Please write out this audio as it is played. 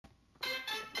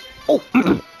Oh,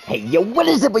 hey, yo, what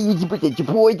is up, YouTube? It's your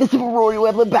boy,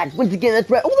 TheSuperRorio Eblen, back once again. That's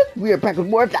right. Oh, look, we are back with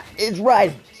more of that. Is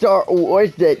right. Star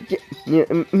Wars, the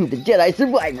Jedi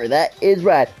Survivor. That is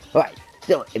right. All right.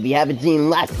 So, if you haven't seen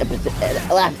last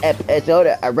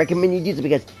episode, I recommend you do so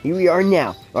because here we are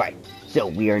now. All right. So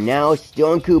we are now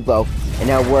still in Kupo, and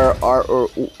now where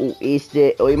is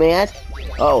it? Oh, you may ask.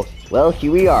 Oh, well,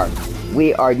 here we are.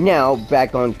 We are now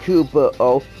back on Kupo.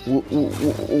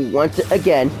 Once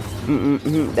again.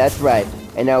 That's right.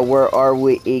 And now where are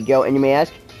we go? And you may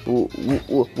ask.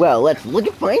 Well, let's look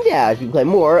and find out as we play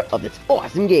more of this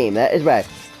awesome game. That is right.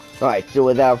 All right. So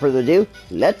without further ado,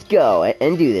 let's go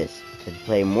and do this. Let's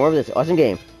play more of this awesome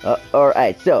game.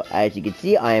 Alright, so, as you can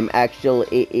see, I am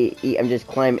actually, I'm just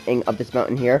climbing up this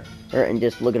mountain here, and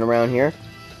just looking around here.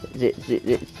 See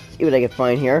what I can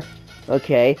find here.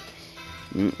 Okay.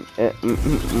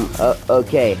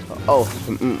 Okay. Oh,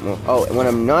 and what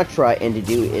I'm not trying to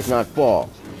do is not fall.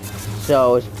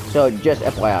 So just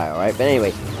FYI, alright? But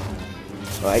anyways.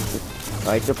 Alright,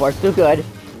 so far so good.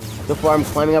 So far I'm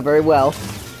climbing up very well.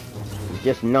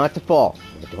 Just not to fall.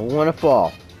 I don't want to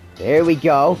fall. There we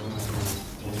go.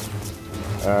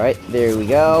 Alright, there we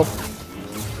go.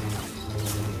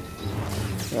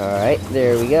 Alright,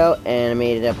 there we go. And I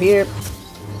made it up here.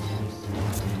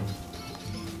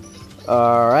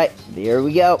 Alright, there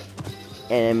we go.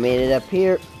 And I made it up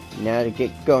here. Now to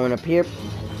get going up here.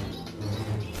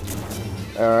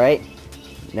 Alright.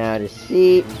 Now to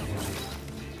see.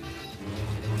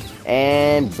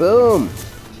 And boom!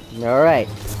 Alright.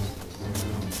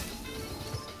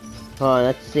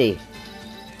 Let's see.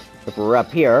 If we're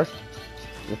up here,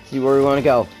 let's see where we want to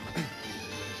go.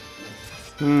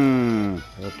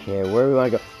 Okay, where do we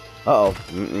want to go? Uh-oh.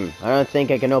 I don't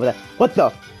think I can open that. What the?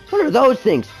 What are those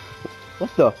things? What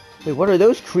the? Wait, what are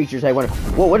those creatures? I wonder.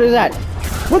 Whoa, what is that?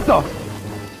 What the?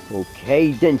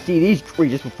 Okay, didn't see these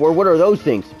creatures before. What are those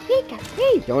things?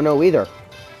 Don't know either.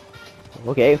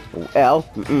 Okay, well,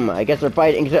 I guess they're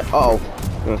fighting. Uh-oh.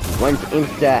 One seems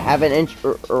to have an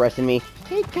interested in me.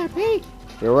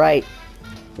 You're right.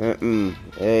 You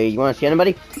want to see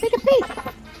anybody? Take a peek.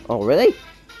 Oh, really?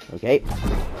 Okay.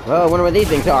 Well, I wonder what these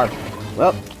things are.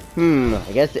 Well,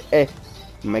 I guess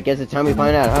it's time we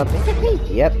find out, huh? Take a peek.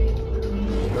 Yep.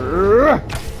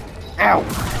 Ow.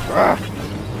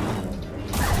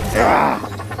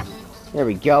 There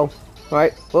we go. All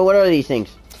right. Well, what are these things?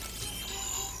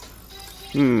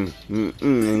 They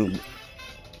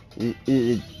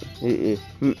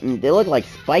look like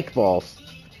spike balls.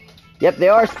 Yep, they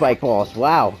are spike balls.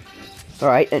 Wow.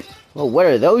 Alright, and well, what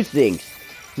are those things?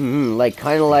 Like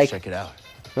kinda like check it out.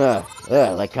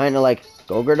 Like kinda like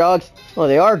Gogger dogs? Oh,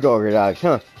 they are Gogger dogs,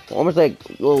 huh? Almost like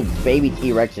little baby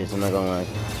T-Rexes, I'm not gonna lie.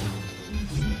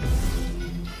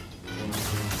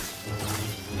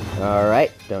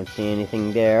 Alright, don't see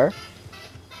anything there.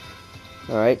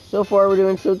 Alright, so far we're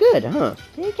doing so good, huh?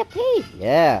 Take a peek.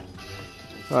 Yeah.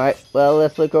 Alright, well,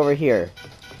 let's look over here.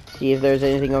 See if there's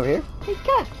anything over here.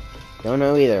 Don't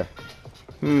know either.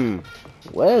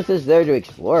 What else is there to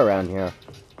explore around here?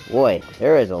 Boy,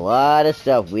 there is a lot of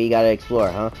stuff we gotta explore,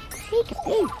 huh?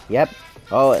 Yep.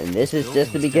 Oh, and this is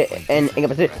just the beginning. And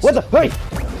what the? Hey!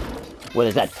 What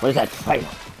is that? What is that? Hey!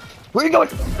 Where are you going?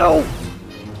 No!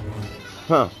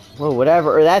 Huh. Well,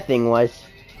 whatever that thing was.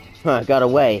 Got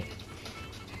away.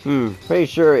 Pretty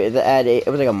sure that it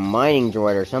was like a mining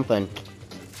droid or something.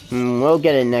 We'll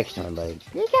get it next time, buddy.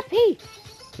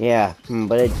 Yeah,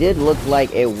 but it did look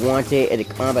like it wanted to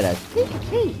combat us.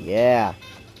 Yeah.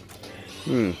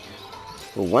 Well,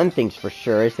 one thing's for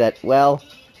sure is that, well,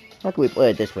 how can we put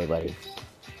it this way, buddy?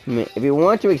 If you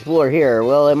want to explore here,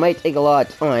 well, it might take a lot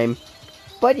of time,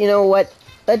 but you know what?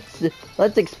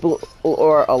 Let's explore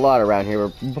a lot around here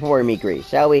before we meet Grease,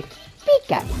 shall we?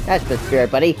 That's the spirit,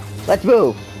 buddy. Let's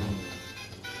move.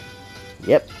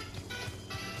 Yep.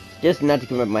 Just not to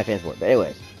commit my fans for it, but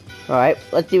anyways. Alright,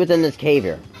 let's see what's in this cave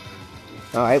here.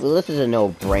 Alright, well this is a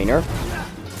no-brainer.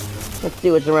 Let's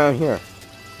see what's around here.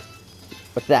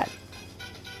 What's that?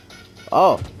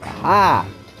 Oh, aha!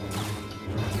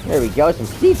 There we go, some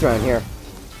seeds around here.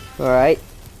 Alright.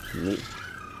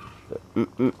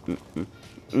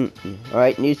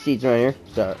 Alright, new seeds around here.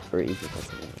 Sorry.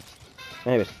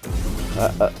 Anyways.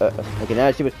 Okay, now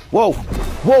I see what... Whoa!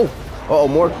 Whoa! Uh-oh,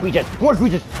 more creatures! More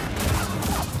creatures!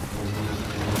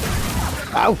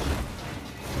 Ouch!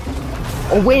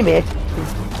 Oh, wait a minute!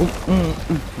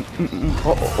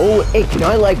 Hey, can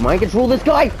I, like, mind control this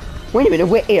guy? Wait a minute,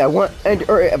 wait, I want...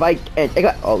 or if I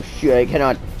got... Oh, shoot, I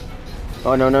cannot...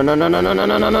 Oh, no.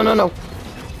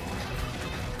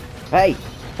 Hey,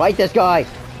 fight this guy!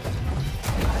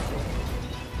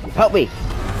 Help me!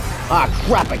 Ah,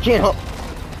 crap, I can't help...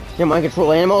 Can mind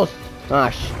control animals?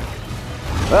 Gosh.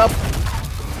 Well,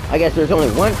 I guess there's only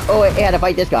one. Oh, I had to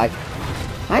fight this guy.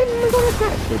 I'm gonna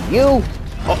try. You?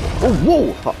 Oh,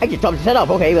 whoa! Oh, I just jumped his head up.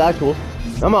 Okay, well, that's cool.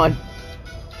 Come on.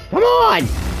 Come on!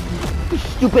 You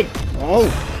stupid! Oh,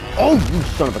 you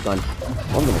son of a gun.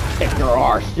 I'm gonna kick your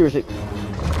arse. Seriously.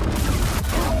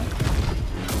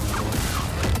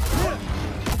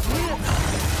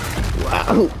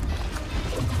 Wow.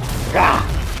 Ah.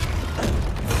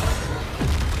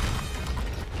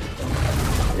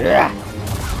 Yeah.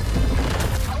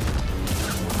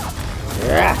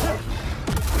 Yeah.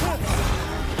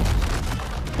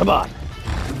 Come on.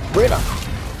 Bring it up.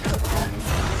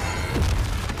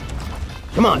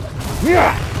 Come on.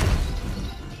 Yeah.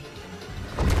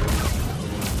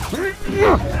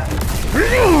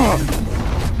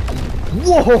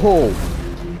 Whoa!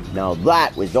 Now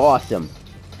that was awesome.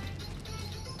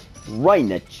 Right in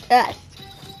the chest.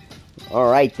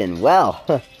 Alright then, well.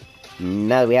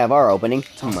 Now that we have our opening,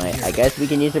 I guess we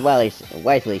can use it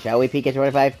wisely, shall we,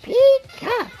 PK25?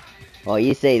 Pika! Oh,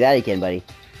 you say that again, buddy.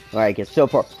 Alright, because so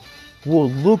far... Whoa,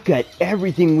 look at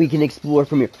everything we can explore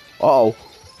from here. Uh-oh.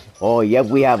 Oh, yep,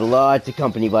 we have lots of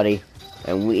company, buddy.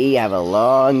 And we have a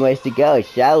long ways to go,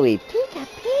 shall we? Pika,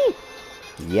 pee!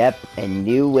 Yep, and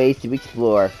new ways to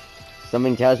explore.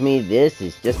 Something tells me this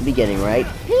is just the beginning, right?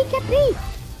 Pika, pee!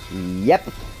 Yep.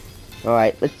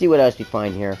 Alright, let's see what else we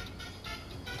find here.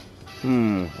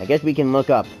 I guess we can look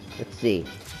up. Let's see.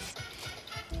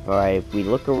 Alright, if we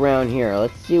look around here,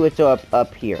 let's see what's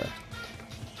up here.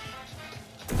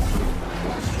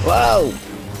 Whoa!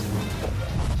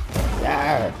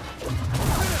 Arr.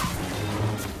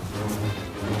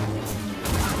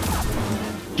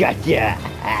 Gotcha!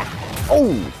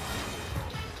 Oh!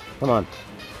 Come on.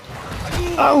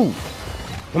 Oh!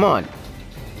 Come on.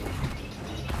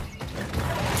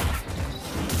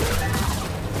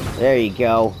 There you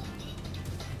go.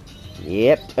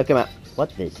 Yep, took him out.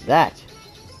 What is that?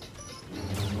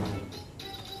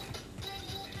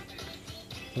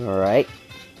 Alright.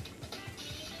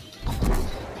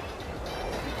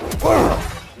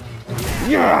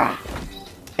 Yeah!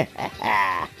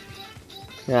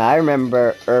 Yeah, I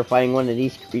remember fighting one of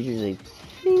these creatures, I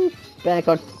think, back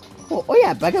on... Oh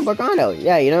yeah, back on Borgano.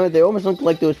 Yeah, you know, they almost look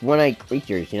like those one-eyed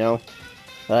creatures, you know,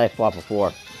 that I fought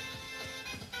before.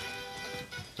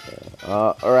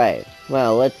 Alright.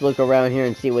 Well, let's look around here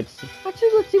and see what's...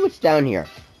 Actually, let's see what's down here.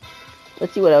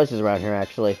 Let's see what else is around here,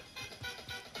 actually.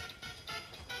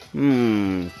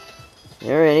 Is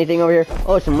there anything over here?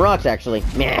 Oh, some rocks, actually.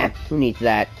 Meh, who needs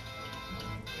that?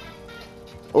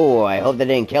 Oh, I hope they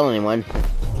didn't kill anyone.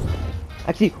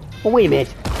 Actually, oh, wait a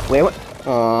minute. Wait, what?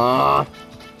 Aww.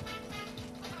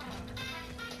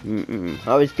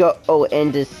 I was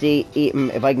and to see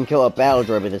if I can kill a battle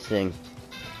droid with this thing.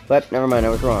 But, never mind, I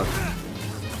was wrong.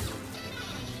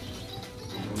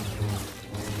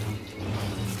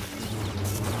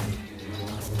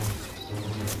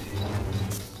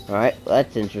 Alright, well,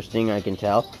 that's interesting, I can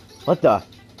tell. What the?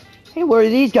 Hey, where are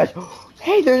these guys?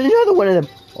 Hey, there's another one of them!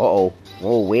 Uh-oh.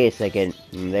 Oh, wait a second.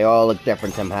 They all look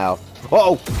different somehow.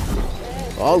 Uh-oh!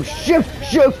 Oh, shoot!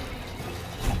 Shoot!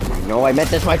 No, I meant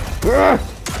this way.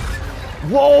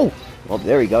 Whoa! Oh,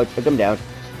 there we go. Took him down.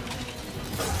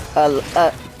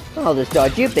 I'll just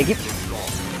dodge you. Thank you.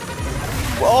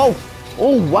 Whoa!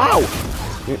 Oh, wow!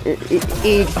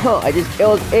 I just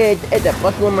killed it. It's a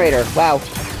Muslim Raider. Wow.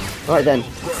 Alright then.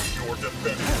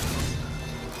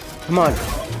 Come on.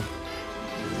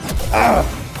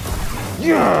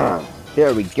 Yeah!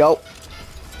 There we go.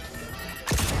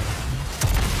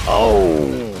 Oh!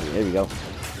 There we go.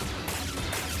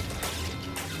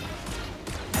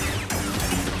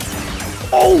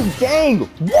 Oh, dang!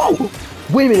 Whoa!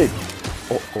 Wait a minute!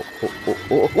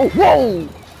 Whoa!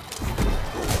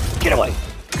 Get away!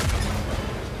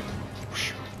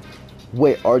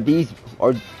 Wait,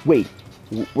 wait,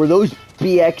 were those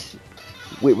BX...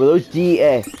 Wait, were those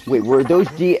were those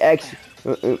DX...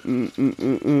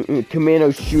 commando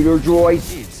shooter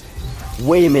droids?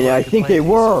 Wait a minute, I think they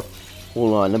were!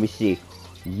 Hold on, let me see.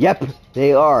 Yep,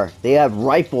 they are. They have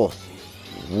rifles.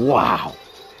 Wow.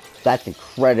 That's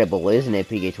incredible, isn't it,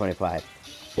 PK25?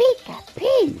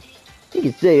 Pika-P! You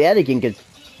can say that again, because,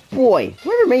 boy,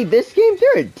 whoever made this game,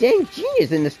 they're a dang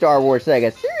genius in the Star Wars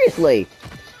saga. Seriously!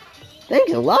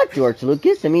 Thanks a lot, George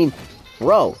Lucas. I mean,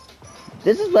 bro,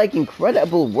 this is like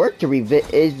incredible work to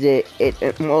revisit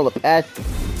all the past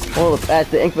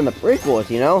the ink from the prequels,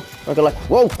 you know? Look at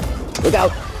whoa! Look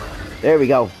out! There we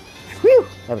go. Whew!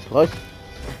 That was close.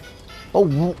 Oh,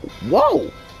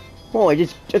 whoa! Oh, I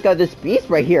just took out this beast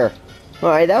right here.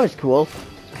 Alright, that was cool.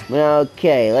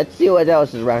 Okay, let's see what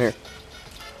else is around here.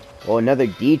 Oh, another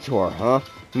detour, huh?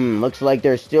 Looks like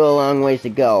there's still a long ways to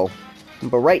go.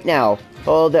 But right now,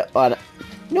 hold on.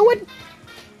 You know what? You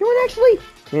know what, actually?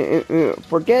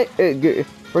 Forget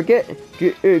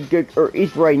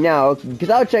East right now, because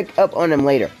I'll check up on him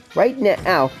later. Right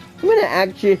now, I'm gonna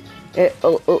actually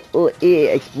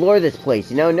explore this place,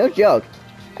 you know? No joke.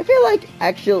 I feel like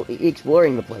actually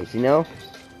exploring the place, you know?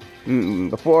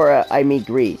 Before I meet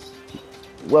Grease.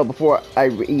 Well, before I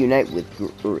reunite with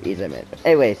Grease, I meant. But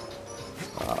anyways.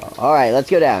 Alright, let's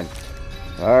go down.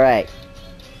 Alright.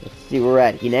 Let's see where we're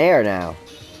at here now.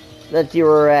 Let's see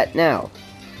where we're at now.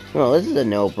 Well, this is a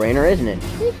no-brainer, isn't it?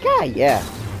 God, yeah.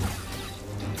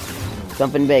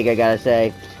 Something big, I gotta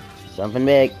say. Something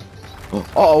big.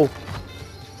 Uh-oh.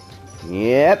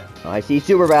 Yep. I see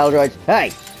super battle droids.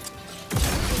 Hey!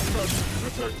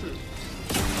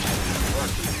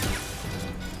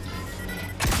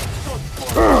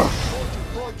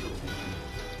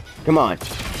 Come on.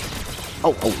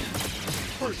 Oh.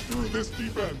 Push through this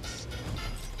defense.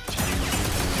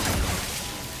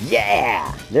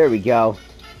 Yeah! There we go.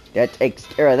 That takes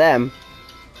care of them.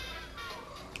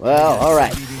 Well,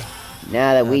 alright.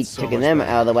 Now that we've taken them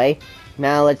out of the way,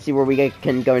 now let's see where we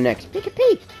can go next. Peek a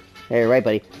peek! Hey, right,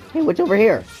 buddy. Hey, what's over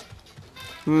here?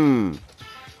 Yeah,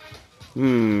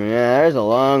 there's a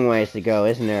long ways to go,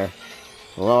 isn't there?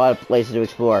 A lot of places to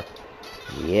explore.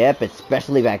 Yep,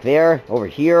 especially back there, over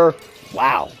here.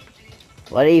 Wow.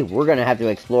 Buddy, we're gonna have to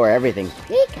explore everything.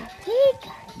 Pika,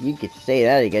 pika. You could say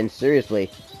that again, seriously.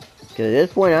 Because at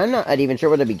this point, I'm not even sure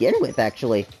where to begin with,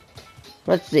 actually.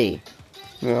 Let's see.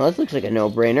 Well, this looks like a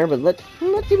no-brainer, but let's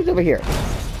see what's over here.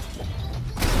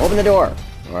 Open the door.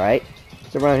 Alright.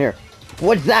 What's around here?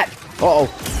 What's that? Uh-oh.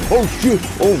 Oh, shoot.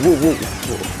 Oh, whoa.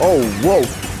 Oh, whoa.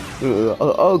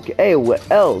 Okay,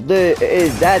 well,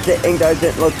 that thing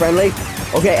doesn't look friendly.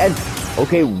 Okay, and...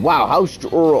 Okay, wow, how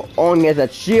strong is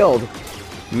that shield?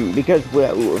 Because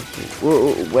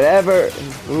whatever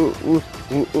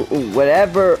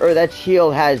that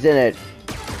shield has in it.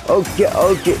 Okay,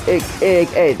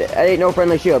 hey, that ain't no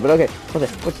friendly shield, but okay.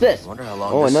 What's this? Wonder how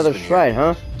long oh, another shrine,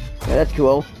 huh? Yeah, that's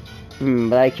cool.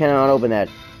 But I cannot open that.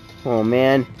 Oh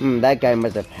man, that guy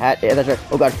must have had. Yeah, that's right.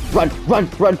 Oh god, run!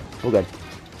 Oh god.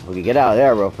 Okay, get out of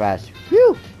there real fast.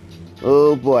 Phew.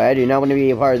 Oh boy, I do not want to be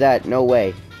a part of that. No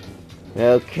way.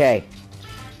 Okay.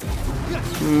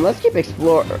 Let's keep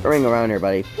exploring around here,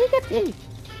 buddy.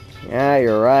 Yeah,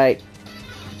 you're right.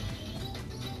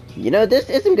 You know, this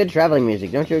is some good traveling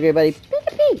music, don't you agree, buddy?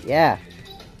 Yeah.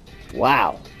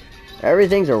 Wow.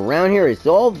 Everything's around here is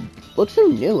all looks so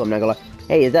new, I'm not gonna lie.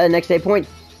 Hey, is that a next save point?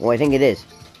 Oh, I think it is.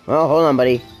 Well, hold on,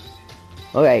 buddy.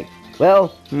 Okay.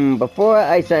 Well, before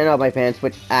I sign off my pants,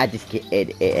 which I just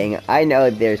kidding. I know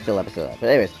there's still episodes left, but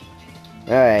anyways.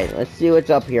 Alright, let's see what's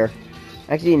up here.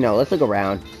 Actually, no, let's look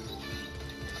around.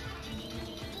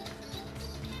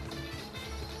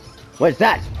 What's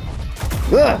that?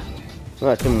 Ugh!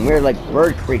 Oh, some weird, like,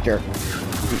 bird creature.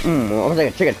 Almost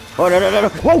like a chicken. Oh, no.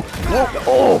 Whoa!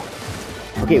 Oh!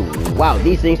 Okay, wow,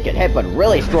 these things get hit, but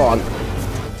really strong.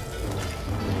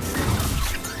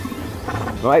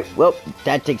 Alright, well,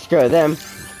 that takes care of them.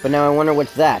 But now I wonder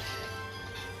what's that.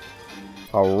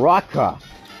 A raka.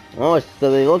 Oh,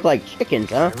 so they look like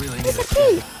chickens, huh?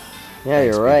 Yeah,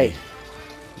 you're right.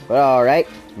 But alright.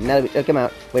 Now that we took them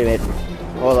out. Wait a minute.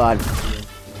 Hold on.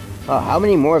 Oh, how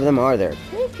many more of them are there?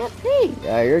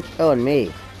 Yeah, you're telling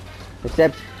me.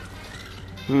 Except...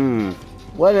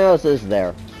 what else is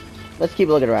there? Let's keep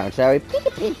looking around, shall we?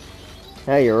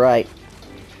 Yeah, you're right.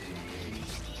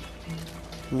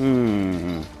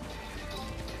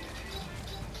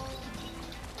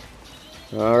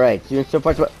 Alright, so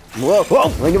far so... Whoa!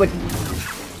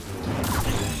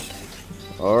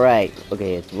 Alright,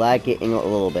 okay, it's lagging a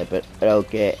little bit, but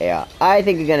okay, yeah. I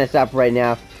think we're gonna stop right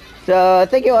now. So,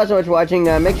 thank you all so much for watching.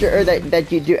 Make sure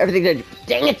that you do everything that...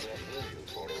 Dang it!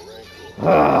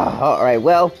 Alright,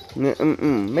 well,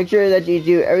 make sure that you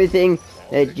do everything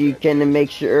that you can to make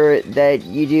sure that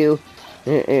you do...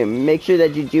 make sure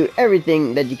that you do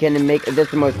everything that you can to make this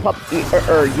the most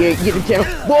popular YouTube channel.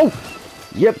 Whoa!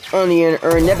 Yep, on the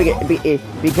internet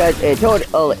because it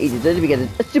totally deserves it because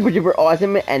it's super duper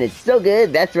awesome and it's so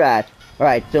good. That's right.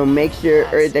 Alright, so make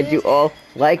sure that you all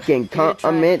like and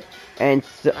comment and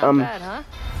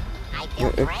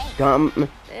comment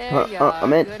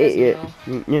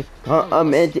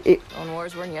it. Clone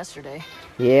Wars won yesterday.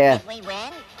 Yeah. Did we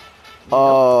win?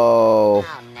 Oh.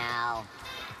 Oh no.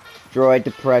 Droid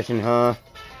depression, huh?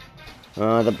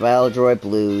 The battle droid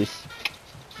blues.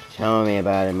 Tell me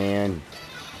about it, man.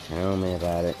 Tell me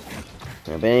about it.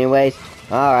 But anyways,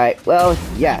 alright, well,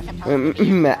 yeah.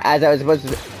 As I was supposed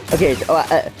to... Okay, so,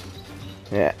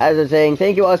 As I was saying,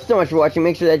 thank you all so much for watching.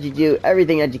 Make sure that you do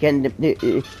everything that you can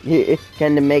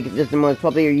to make this the most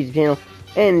popular YouTube channel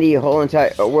in the whole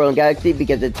entire world and galaxy,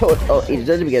 because it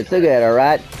deserves it, because it's so good,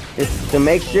 alright? So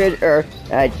make sure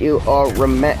that you all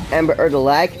remember to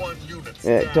like,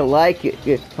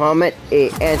 comment,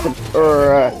 and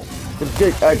subscribe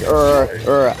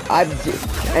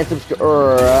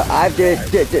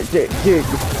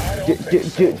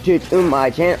to my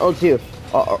channel too.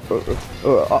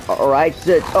 Alright,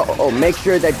 so make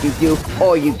sure that you do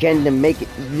all you can to make it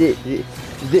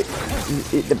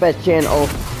the best channel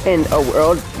in the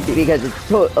world, because it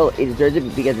deserves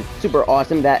it, because it's super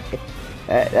awesome. That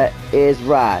is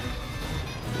right.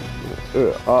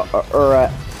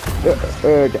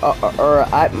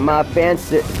 My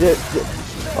fans.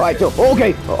 Alright, so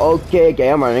okay,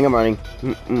 I'm running.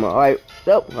 Alright,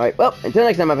 well, until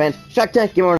next time, my fans. Shut down, give more.